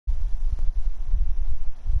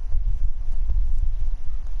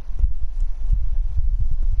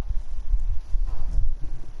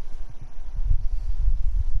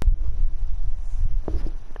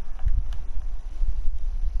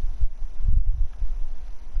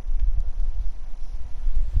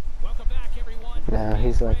No,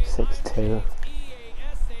 he's like 6'2".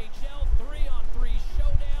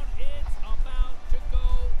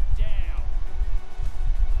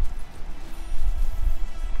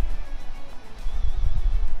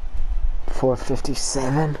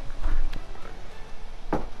 457.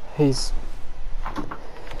 He's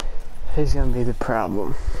gonna be the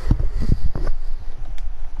problem.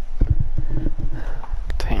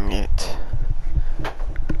 Dang it.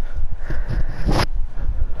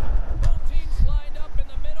 Both teams lined up in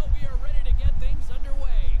the middle. We are ready to get things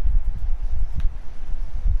underway.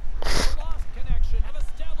 Lost connection. Have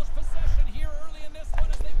established possession here early in this one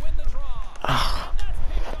as they win the draw. And that's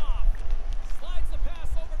picked off. Slides the pass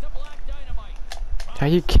over to Black Dynamite. Are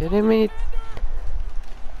you kidding me?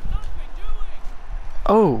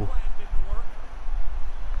 Oh.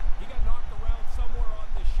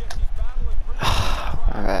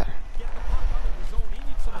 Alright.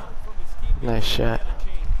 Nice shot.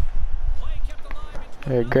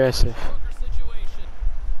 Very aggressive.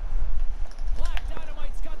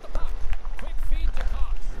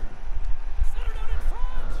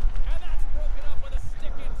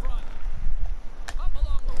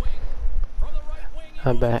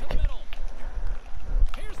 I'm back.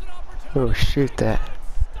 Oh, shoot that.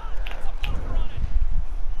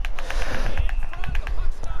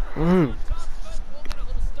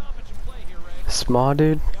 Small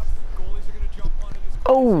dude.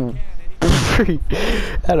 Oh,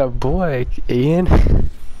 at a boy, Ian.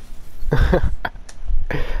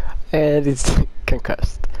 And he's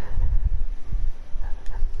concussed.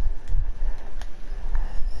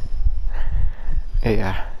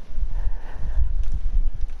 Yeah.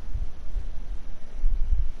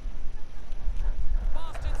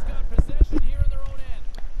 Boston's got possession here in their own end.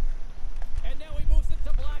 And now he moves it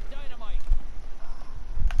to Black Dynamite.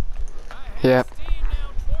 Yep.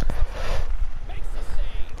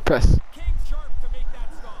 Press. King sharp to make that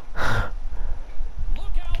stop.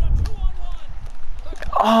 Look out, a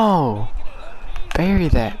 2-on-1. Oh, bury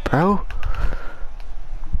that, bro.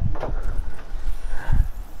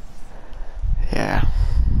 Yeah.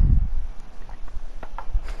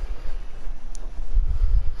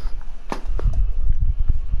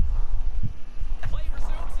 Play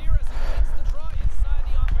resumes here as he wins the draw inside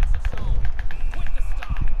the offensive zone. With the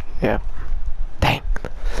stop. Yep. Dang.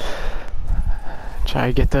 Try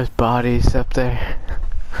to get those bodies up there.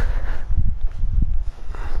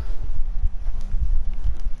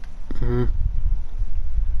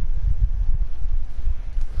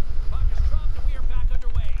 Puck is dropped and we are back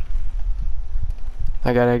underway.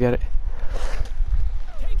 I got it.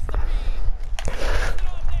 Takes the feed.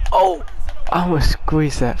 Oh, I almost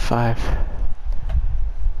squeezed that 5.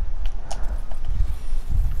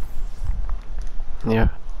 Yeah.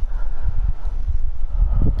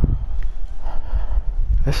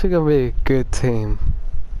 This is gonna be a good team.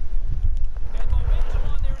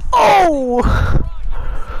 Oh!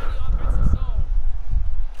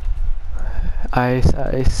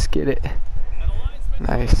 Ice, get it.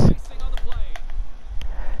 Nice.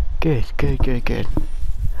 Good.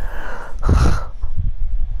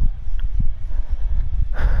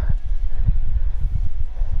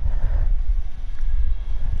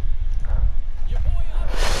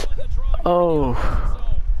 Oh.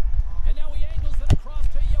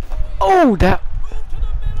 Oh, that.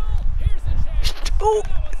 Oh,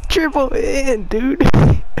 triple in, dude.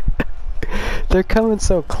 They're coming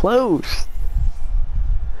so close.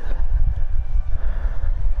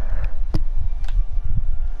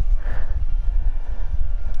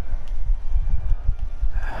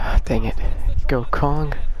 Dang it. Go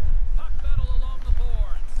Kong.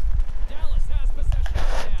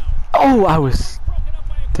 Oh, I was.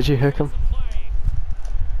 Did you hook him?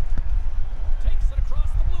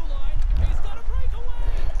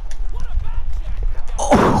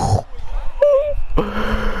 Oh.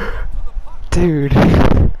 Dude.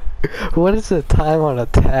 What is the time on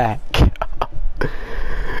attack?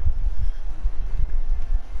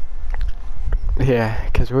 Yeah,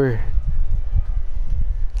 because we're.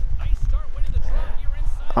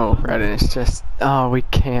 Oh, right, and it's just. Oh, we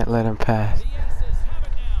can't let him pass.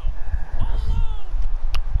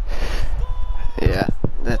 Yeah,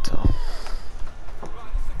 that's all.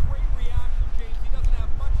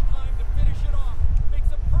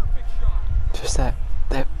 Just that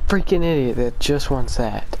freaking idiot that just wants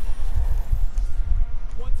that.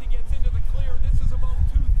 Once he gets into the clear, this is about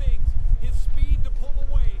two things: his speed to pull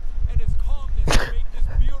away and his calmness to make this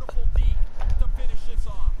beautiful deke to finish this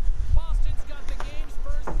off. Boston's got the game's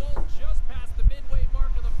first goal just past the midway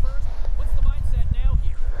mark of the first. What's the mindset now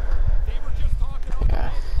here? They were just talking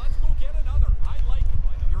about, let's go get another. I like it.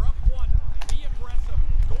 You're up 1. Be aggressive.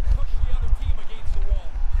 Go push the other team against the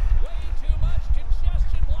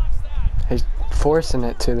forcing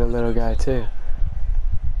it to the little guy too.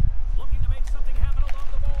 Looking to make something happen along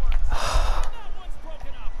the boards. That one's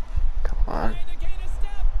broken up. Come on. Trying to gain a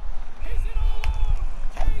step. He's in all alone.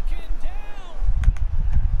 Taken down.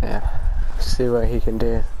 Yeah. See what he can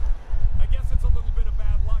do. I guess it's a little bit of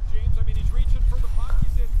bad luck, James. I mean, he's reaching for the puck.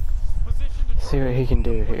 He's in position to See what he can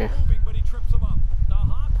do here. moving, but he trips him up. The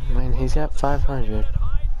hockey I mean, he's got 500.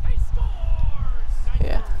 He scores.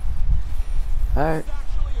 Yeah. Alright.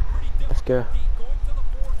 Actually a pretty Let's go. difficult deep. Going to the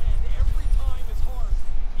forehand every time is hard.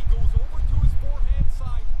 He goes over to his forehand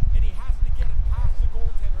side and he has to get it past the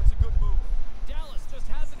goaltender. It's a good move. Dallas just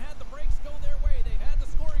hasn't had the breaks go their way. They've had the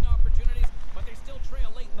scoring opportunities, but they still trail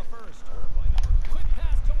late in the first. Quick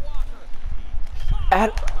pass to Walker. Shot At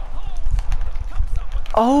off the post. Comes up with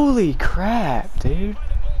the Holy crap, dude. by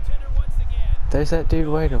the goaltender once again. There's that dude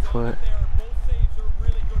waiting for it. There, both saves are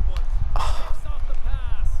really good ones. Takes off the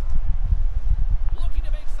pass. Looking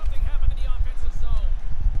to make something happen in the offensive zone.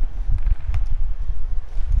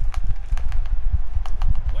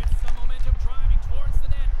 With some momentum driving towards the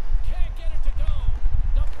net. Can't get it to go.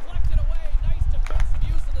 Deflected away. Nice defensive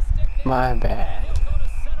use of the stick there. My bad. He'll go to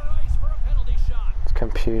center ice for a penalty shot. It's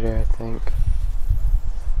computer, I think.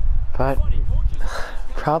 But Funny, coaches always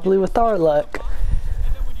gotta probably with our luck.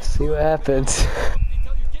 and then when you See what happens. they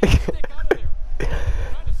tell you get the stick out of there. Kinda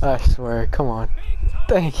I swear, come on. big time.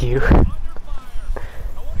 Thank you. Under fire.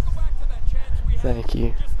 I want to go back to that chance we had Thank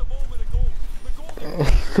you. just a moment ago. The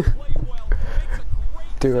goaltender played well, makes a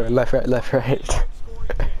great Do it left, right, left, right. scoring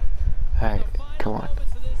kick. Alright, The final come on.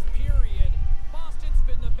 moments of this period, Boston's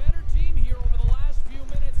been the better team here over the last few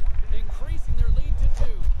minutes, increasing their lead to 2.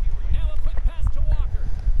 Now a quick pass to Walker.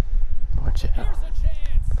 Watch Here's out. a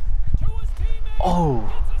chance to his teammate. Oh,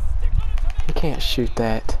 Gets a stick on it to make you can't shoot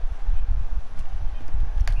that.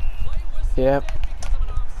 play whistle Yep. dead because of an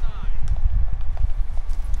offside.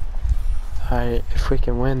 Alright, if we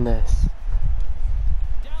can win this,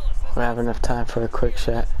 Dallas has we'll have enough time for a quick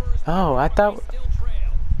shot. Oh, I thought... still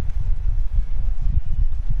trail.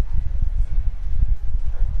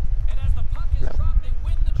 And as the puck is No. dropped, they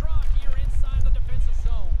win the draw here inside the defensive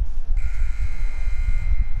zone.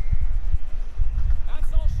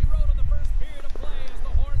 That's all she wrote on the first period of play as the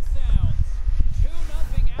horn sounds.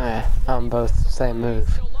 2-0 on both same move.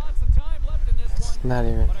 Still lots of time left in this It's one, not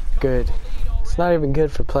even but a good. comfortable lead It's not already. even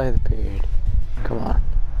good for play of the period. Come on.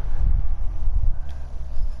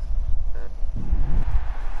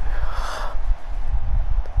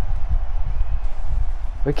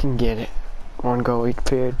 We can get it. 1 goal each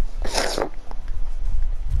period.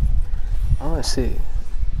 I want to see.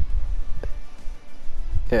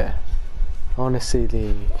 Yeah. I want to see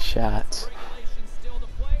the shots. Regulations still to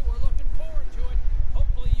play. We're looking forward to it.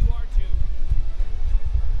 Hopefully you are too.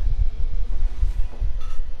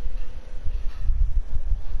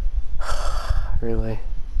 Really?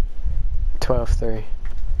 12-3.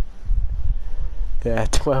 Yeah,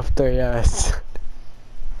 12-3 us.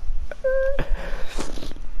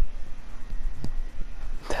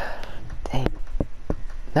 Dang.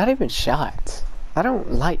 Not even shots. I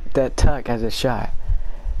don't like that tuck as a shot.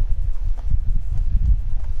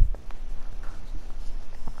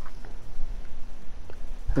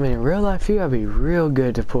 I mean, in real life, you gotta be real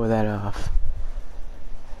good to pull that off.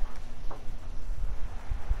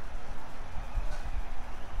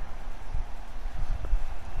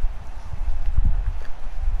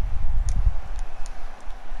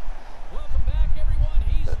 Welcome back, everyone.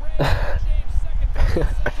 He's ready. James' second period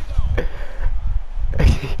set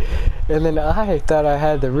to go. And then I thought I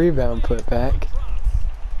had the rebound put back. Drops.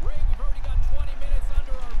 Ray, we've already got 20 minutes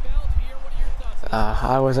under our belt here. What are your thoughts?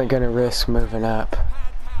 I wasn't gonna risk moving up. Had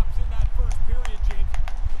taps in that first period, James.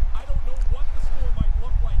 I don't know what the score might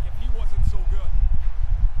look like if he wasn't so good.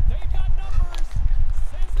 They've got numbers.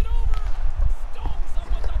 Sends it over. Stones up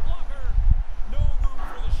with the blocker. No room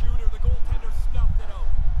for the shooter. The goaltender snuffed it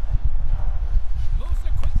out. Moves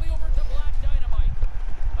it quickly over to Black Dynamite.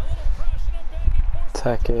 A little crashing and banging force.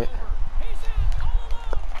 Tuck it. He's in all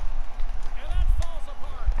alone. And that falls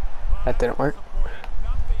apart. Well, That didn't work. disappointing.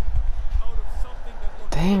 Nothing out of something that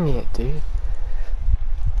looked Dang it, dude.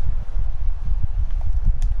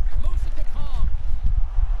 moves it to Kong.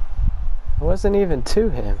 I wasn't even to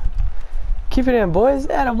him. Keep it in, boys.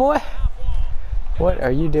 Atta boy. Half wall. What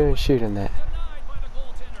are you doing shooting that? Denied by the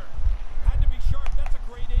goaltender. Had to be sharp. That's a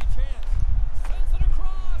grade A chance. Sends it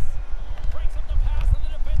across. Breaks up the pass on the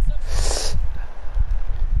defensive.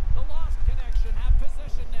 The lost connection. Have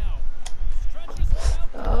possession now. Stretches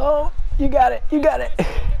one out. Oh, you got it. You got it.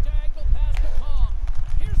 Diagonal pass to Kong.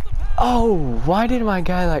 Here's the pass. Oh, why did my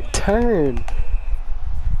guy like turn?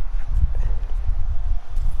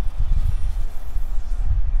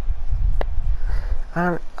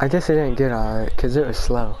 I guess I didn't get all of it because it was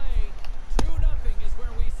slow. 2-0 is where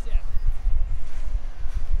we sit.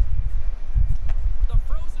 The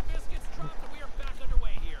frozen biscuits dropped and we are back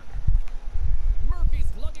underway here. Murphy's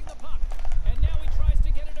lugging the puck, and now he tries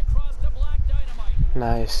to get it across to Black Dynamite.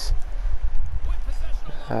 Nice. With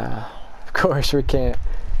possession along the wall. Of course we can't.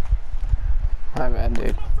 My bad, dude.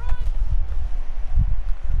 Up front.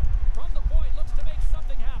 From the point, looks to make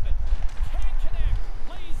something happen. Can't connect.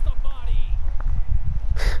 Lays the body.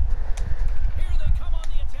 Here they come on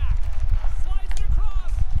the attack. Slides it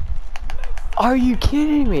across. Makes Are you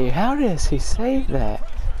kidding me? How does he save that?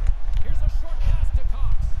 pressure. Here's a short pass to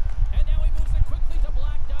Cox. And now he moves it quickly to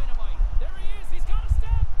Black Dynamite. There he is. He's got a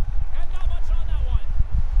step. And not much on that one.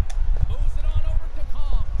 Moves it on over to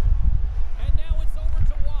Calm. And now it's over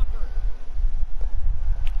to Walker.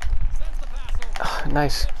 Sends the pass over.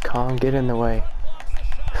 Nice, Kong. Get in the way. Blocks the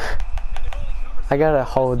shot. And the goalie covers I gotta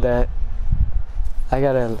hold that.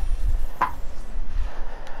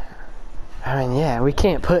 I mean, yeah, we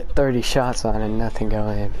can't put 30 shots on and nothing go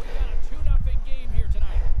in. We got a 2-0 game here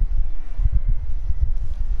tonight.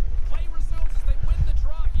 Play resumes as they win the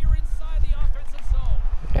draw here inside the offensive zone.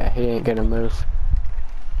 Yeah, he ain't gonna move.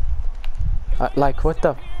 Like, what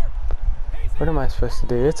the? What am I supposed to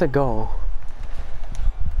do? It's a goal.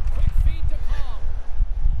 Quick feed to Calm.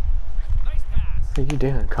 Nice pass. What are you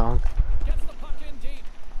doing, Kong? Gets the puck in deep.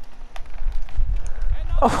 And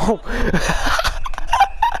now Oh!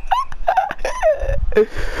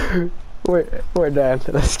 we're done.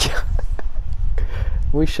 Let's go.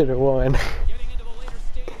 We should have won. getting into the later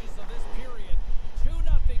stages of this period.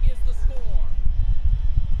 2-0 is the score.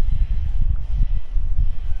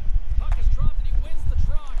 Puck is dropped and he wins the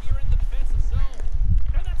draw here in the defensive zone.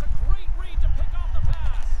 And that's a great read to pick off the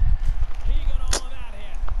pass. He got all of that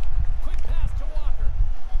hit. Quick pass to Walker.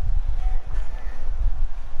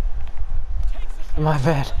 Takes a shot. My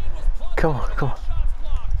bad. Lane was plugged Come on, up and come on. that shot's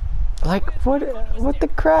blocked. Like, what the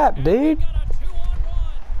crap, dude? Got a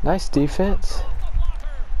 2-on-1. Nice defense. Off the blocker.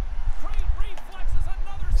 Great reflexes,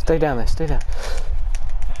 another Stay down there, stay down.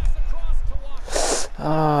 pass across to Walker.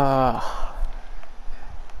 Ah,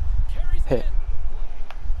 Carries it hit. in.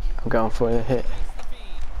 I'm going for the hit. Makes the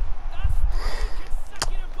feed. That's 3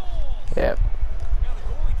 consecutive goals. Yep. Now the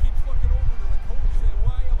goalie keeps looking over to the coach saying,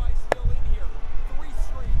 why am I still in here? 3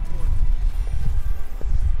 straight for him.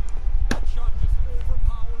 That shot just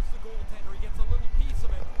overpowers the goaltender. He gets a little piece of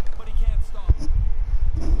it, but he can't stop it.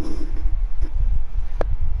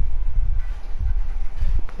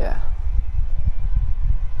 Yeah.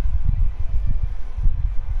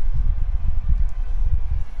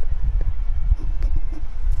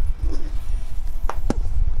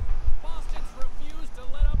 Boston's refused to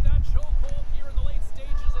let up that chokehold here in the late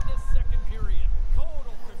stages of this second period.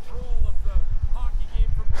 Total control of the hockey game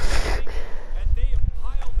from the beginning, and they have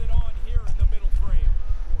piled it on here in the middle frame.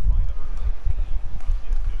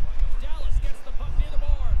 Dallas gets the puck near the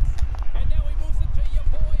boards, and now he moves it to your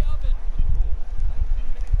boy Oven.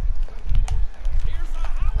 Here's a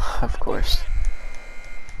Howard. Of course.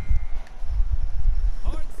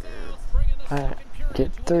 Hard sales bringing the Alright, second period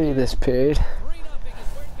get to 3 this period. 3-0 is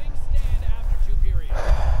where things stand after 2 periods.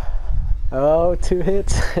 Oh, 2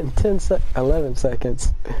 hits in 11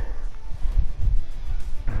 seconds.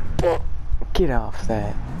 Get off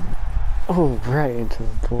that. Oh, right into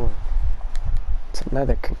the board. It's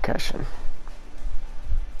another concussion.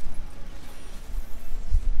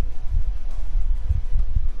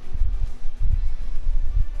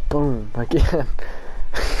 Boom, again.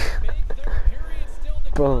 Big third period still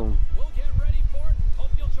to come. Boom. We'll get ready for it. Hope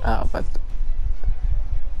you'll join Oh, us. but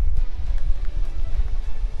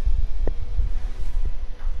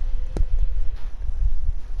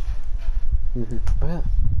well,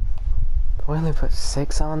 we only put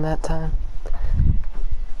 6 on that time.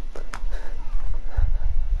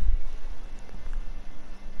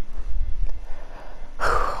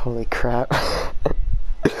 Holy crap.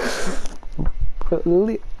 But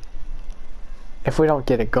if we don't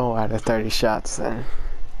get a goal out of 30 shots, then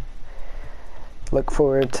look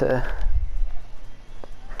forward to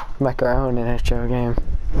make our own NHL game.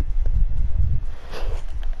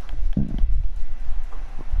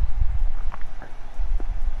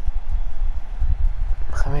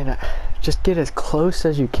 I mean, just get as close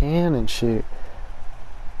as you can and shoot.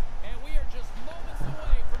 And we are just moments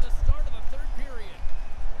away from the start of the third period.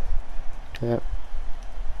 Yep.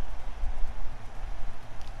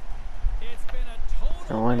 It's been a total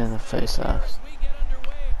They're winning the face-offs. as we get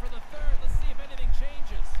underway for the third. Let's see if anything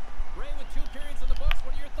changes. Ray, with 2 periods in the books,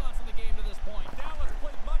 what are your thoughts on the game to this point? Dallas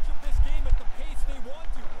played much of this game at the pace they want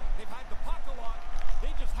to. They've had the puck a lot.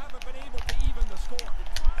 They just haven't been able to even the score.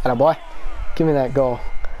 Atta boy. Give me that goal. Now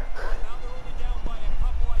they're only down by a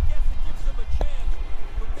couple. I guess it gives them a chance,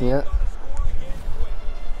 but they've Yep. got to score again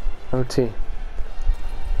quick. OT.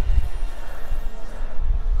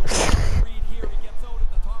 Reed here, he gets out at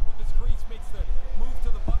the top of his crease, makes the move to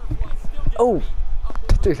the butterfly, still gets Oh, beat up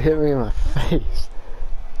over dude hit me in my face.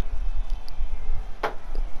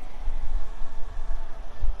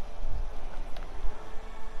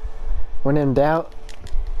 When in doubt,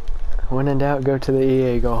 go to the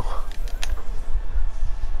EA goal.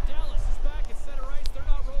 Dallas is back at center ice. They're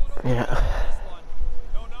not rolling over Yeah. this one.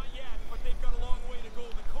 No, not yet, but they've got a long way to go.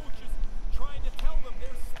 The coach is trying to tell them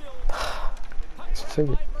they're still Let's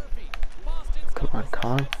figure. by Murphy. Boston's Come got on, possession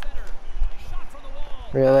Con. at center. Shot from the wall.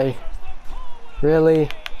 Really? There's the call. What a Really?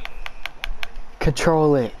 save.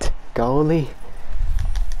 Control it, goalie.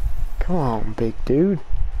 Come on, big dude.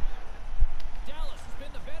 Dallas has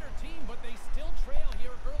been the better team, but they still trail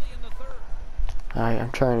here early in the third. Alright,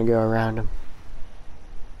 I'm trying to go around him.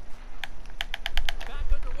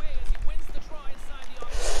 Back underway as he wins the draw inside the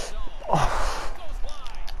offensive zone. Goes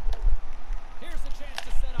wide. Here's a chance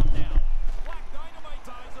to set up now. Black Dynamite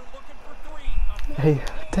ties are looking for three. Hey,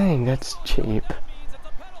 dang, that's cheap. That means it's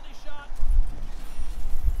a penalty shot.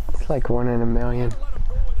 It's like 1 in a million. Let him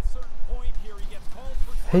go at a certain point here. He gets called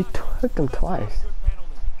for He stoppage. took him That's not a twice. good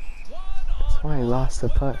penalty. That's why he lost the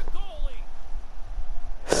puck.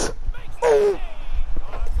 Oh!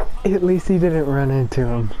 At least he didn't run into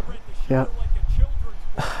him. Yep.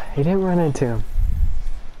 He didn't run into him.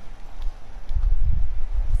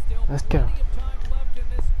 Let's go.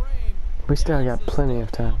 We still got plenty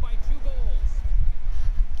of time.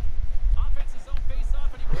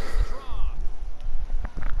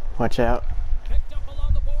 Watch out. Picked up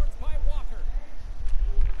along the boards by Walker.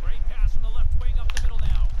 Great pass from the left wing up the middle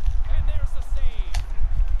now. And there's the save.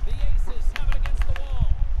 The Aces have it against the wall.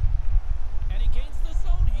 And he gains the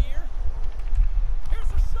zone here. Here's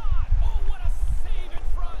a shot. Oh, what a save in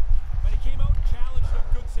front. But he came out and challenged him.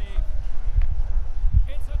 Good save.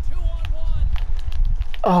 It's a 2-on-1.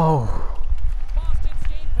 Oh, Boston's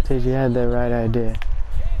gained dude, you had the right idea. Can't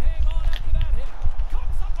hang on after that hit.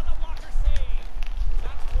 Comes up with a blocker save.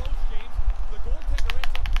 That's close, James. The goaltender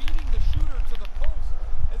ends up beating the shooter to the post.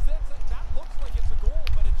 As that looks like it's a goal,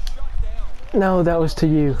 but it's shut down. No, that was to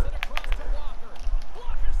you. It across to Walker.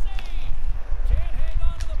 Blocker save. Can't hang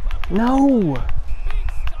on to the puck. No! Big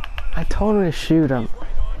stop by I told him to shoot him.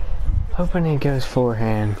 Hoping he goes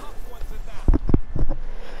forehand.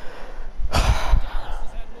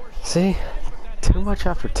 See? Too much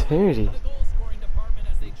opportunity. the goal scoring department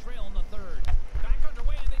as they trail in the third. Back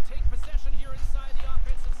underway and they take possession here inside the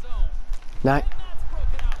offensive zone. Ni- That's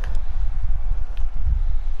broken up.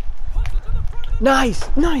 Puts it to the front of the nice!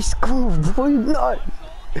 Nice goal, boy! Nice!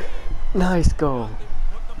 Nice goal. put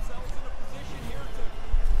themselves in a position here to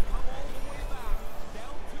come all the way back.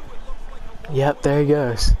 Down two, it looks like a Yep, there he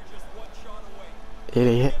goes. just one shot away.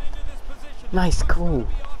 Idiot. Get into this position. Nice goal. Be off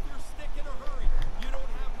your stick in a hurry. You don't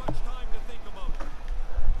have much time to think about it.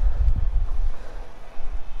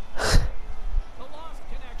 The lost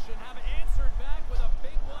connection have answered back with a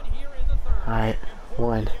big one here in the third.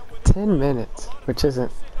 Alright, 10 minutes, which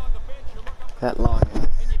isn't Sitting on the bench, you look up that long. and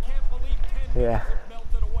you can't believe 10 Yeah. minutes have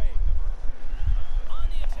melted away. On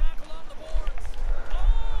the attack along the boards. Oh,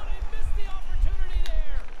 they missed the opportunity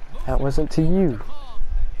there. That wasn't to you. Kong.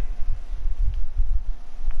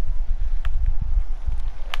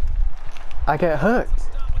 I got hooked.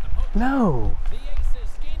 Stop with the poke. No! The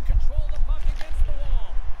Aces gain control of the puck against the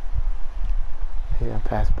wall. He's gonna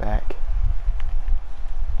pass back.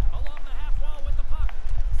 Along the half wall with the puck.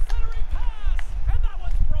 Centering pass. And that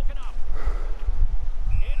one's broken up.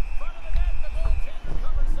 In front of the net, the goaltender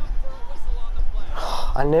covers up for a whistle on the play.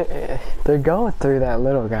 I knew they're going through that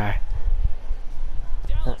little guy.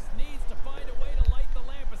 Dallas needs to find a way to light the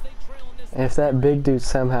lamp as they trail in this. If that big dude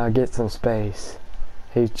somehow gets some space,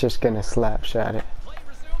 he's just gonna slap shot it. Play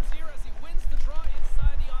resumes here as he wins the draw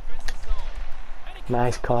inside the offensive zone. And he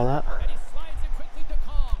Nice call up. and he slides it quickly to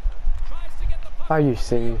Kong. Tries to get the puck. Are you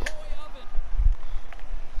serious?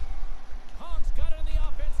 Kong's got it in the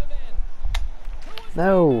offensive end. To his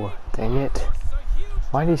No! Dang it. forces a huge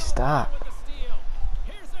Why'd he turnover stop? with the steal.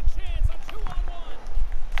 Here's a chance, a 2-on-1.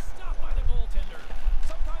 Stopped by the goaltender.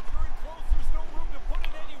 Sometimes you're in close, there's no room to put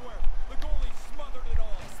it anywhere. The goalie smothered it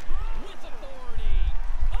all. With authority.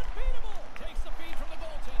 Unbeatable. Takes the feed from the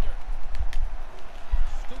goaltender.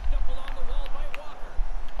 Scooped up along the wall by Walker.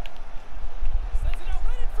 Sends it out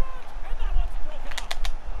right in front. And that one's broken up.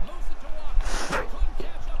 Moves it to Walker. Couldn't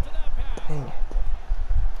catch up to that pass. Dang it.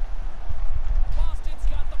 Boston's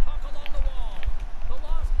got the puck along the wall. The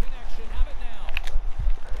lost connection have it now.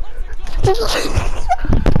 Let's it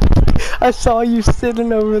go. I saw you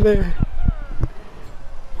sitting over there.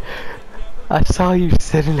 I saw you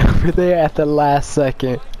sitting over there at the last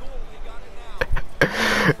second.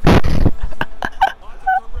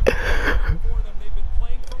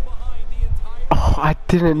 Oh, I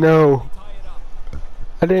didn't know.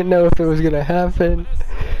 I didn't know if it was gonna happen.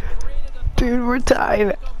 Dude, we're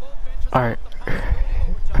tied. Alright.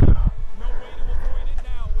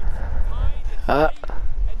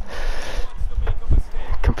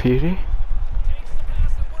 Computer?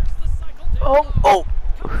 Oh, oh!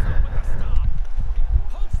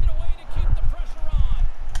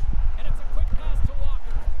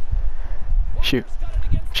 Shoot.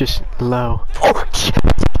 Just low. Oh,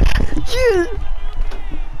 yeah!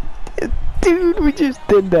 Dude, we just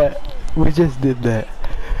did that. We just did that.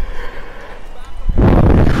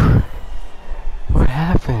 What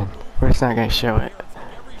happened? We're just not gonna show it.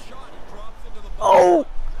 Oh!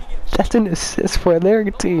 That's an assist for their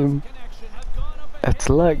team. That's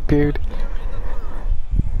luck, dude.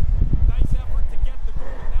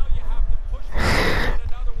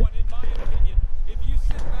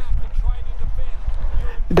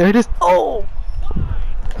 There it is. Oh!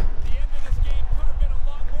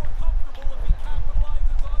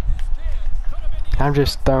 I'm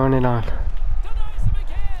just throwing it on.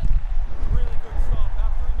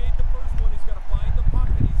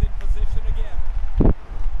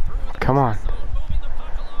 Come on.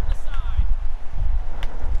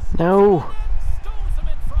 No.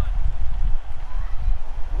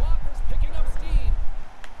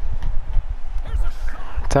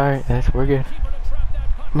 It's alright, we're good.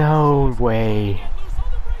 No way.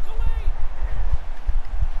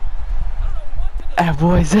 Ah,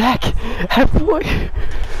 boy, Zach! Ah, boy!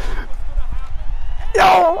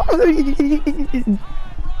 No!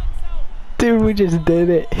 Dude, we just did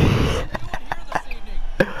it.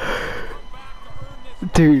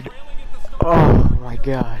 Dude. Oh my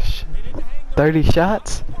gosh. 30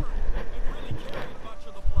 shots?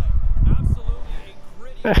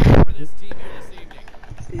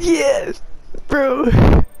 Yes! Bro!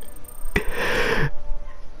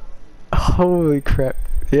 Holy crap.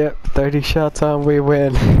 Yep, 30 shots on, we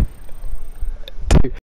win.